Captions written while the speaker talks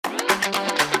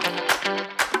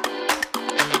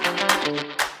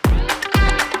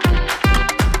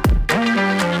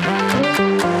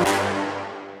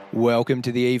Welcome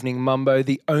to the Evening Mumbo,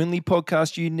 the only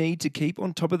podcast you need to keep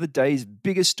on top of the day's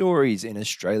biggest stories in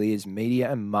Australia's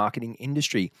media and marketing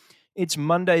industry. It's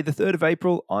Monday, the 3rd of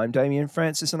April. I'm Damian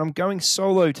Francis, and I'm going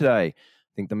solo today. I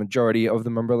think the majority of the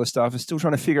Mumbrella staff are still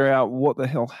trying to figure out what the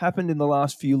hell happened in the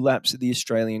last few laps at the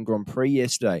Australian Grand Prix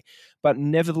yesterday. But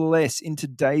nevertheless, in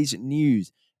today's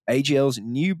news, AGL's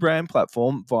new brand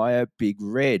platform via Big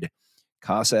Red.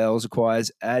 Carsales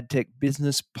acquires ad tech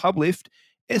business Publift.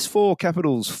 S4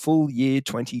 Capital's full year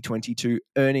 2022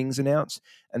 earnings announced,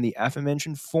 and the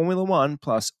aforementioned Formula One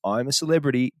plus I'm a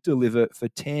Celebrity deliver for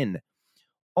 10.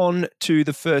 On to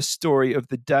the first story of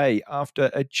the day. After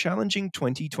a challenging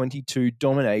 2022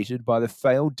 dominated by the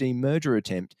failed demerger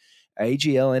attempt,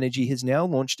 AGL Energy has now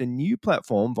launched a new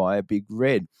platform via Big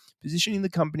Red, positioning the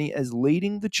company as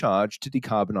leading the charge to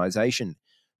decarbonisation.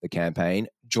 The campaign,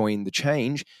 Join the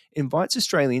Change, invites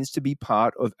Australians to be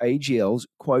part of AGL's,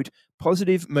 quote,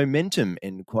 positive momentum,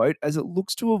 end quote, as it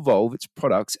looks to evolve its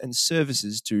products and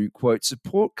services to, quote,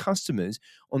 support customers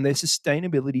on their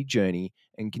sustainability journey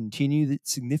and continue the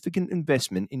significant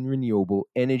investment in renewable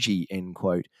energy, end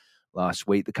quote. Last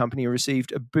week, the company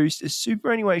received a boost as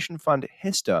superannuation fund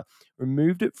Hester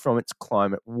removed it from its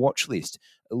climate watch list,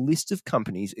 a list of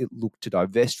companies it looked to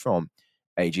divest from.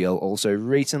 AGL also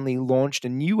recently launched a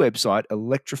new website,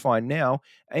 Electrify Now,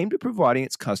 aimed at providing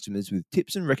its customers with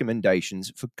tips and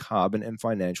recommendations for carbon and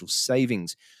financial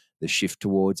savings. The shift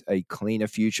towards a cleaner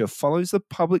future follows the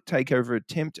public takeover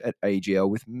attempt at AGL,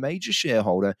 with major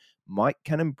shareholder Mike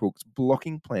Cannon-Brookes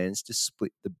blocking plans to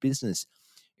split the business.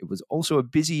 It was also a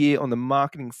busy year on the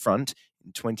marketing front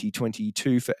in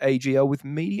 2022 for AGL, with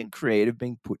media and creative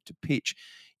being put to pitch.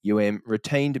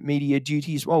 Retained media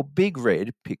duties while Big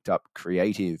Red picked up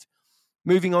creative.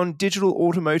 Moving on, digital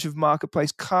automotive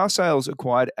marketplace Carsales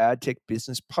acquired ad tech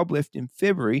business Publift in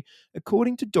February,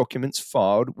 according to documents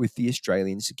filed with the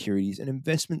Australian Securities and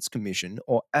Investments Commission,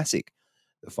 or ASIC.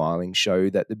 The filings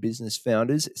show that the business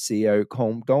founders, CEO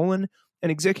Colm Dolan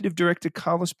and Executive Director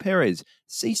Carlos Perez,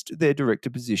 ceased their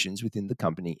director positions within the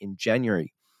company in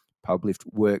January. Publift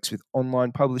works with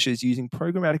online publishers using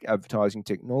programmatic advertising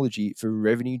technology for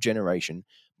revenue generation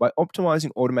by optimizing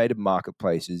automated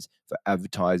marketplaces for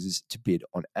advertisers to bid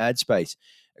on ad space.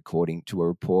 According to a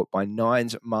report by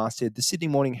Nine's masthead The Sydney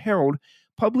Morning Herald,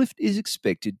 Publift is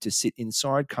expected to sit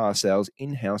inside Carsales'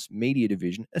 in-house media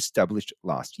division established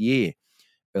last year.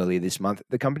 Earlier this month,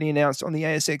 the company announced on the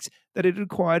ASX that it had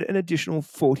acquired an additional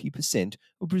 40%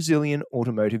 of Brazilian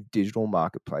automotive digital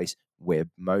marketplace Web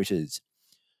Motors.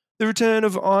 The return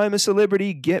of I'm a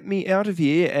Celebrity, Get Me Out of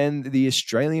Here and the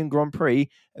Australian Grand Prix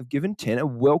have given 10 a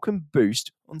welcome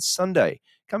boost on Sunday,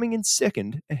 coming in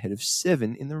second ahead of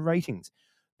 7 in the ratings.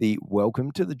 The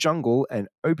Welcome to the Jungle and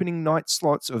opening night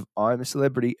slots of I'm a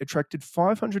Celebrity attracted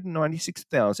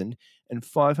 596,000 and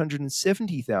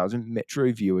 570,000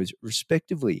 Metro viewers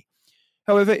respectively.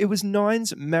 However, it was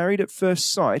Nine's Married at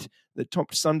First Sight that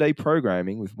topped Sunday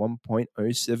programming with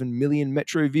 1.07 million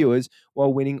Metro viewers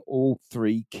while winning all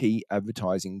 3 key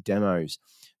advertising demos.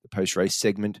 The post-race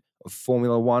segment of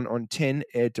Formula One on 10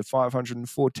 aired to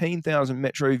 514,000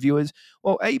 Metro viewers,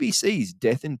 while ABC's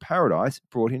Death in Paradise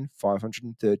brought in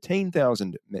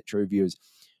 513,000 Metro viewers.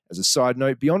 As a side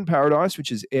note, Beyond Paradise,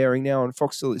 which is airing now on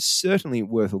Foxtel, is certainly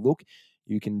worth a look.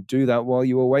 You can do that while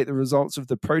you await the results of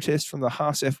the protest from the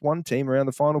Haas F1 team around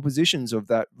the final positions of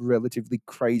that relatively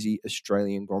crazy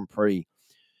Australian Grand Prix.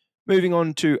 Moving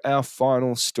on to our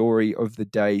final story of the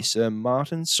day, Sir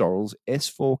Martin Sorrell's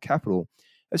S4 Capital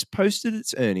has posted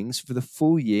its earnings for the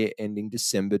full year ending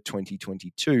December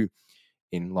 2022.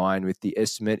 In line with the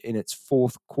estimate in its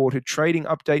fourth quarter trading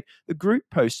update, the group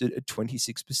posted a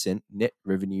 26% net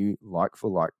revenue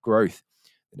like-for-like growth.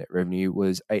 The net revenue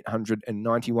was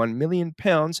 £891 million,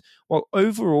 while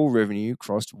overall revenue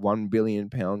crossed £1 billion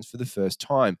for the first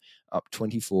time, up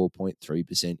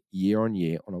 24.3%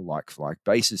 year-on-year on a like-for-like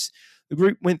basis. The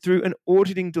group went through an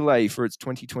auditing delay for its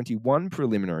 2021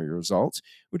 preliminary results,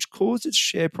 which caused its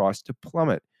share price to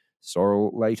plummet.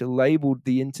 Sorrell later labelled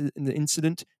the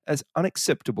incident as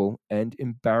unacceptable and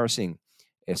embarrassing.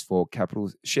 S4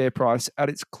 Capital's share price at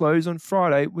its close on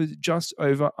Friday was just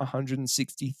over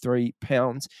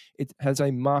 £163. It has a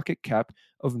market cap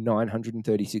of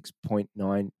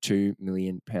 £936.92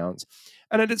 million.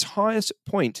 And at its highest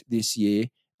point this year,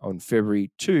 on February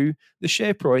 2, the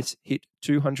share price hit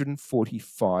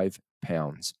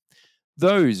 £245.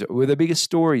 Those were the biggest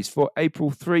stories for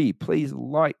April 3. Please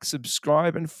like,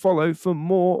 subscribe, and follow for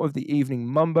more of the Evening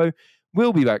Mumbo.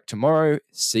 We'll be back tomorrow.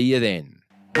 See you then.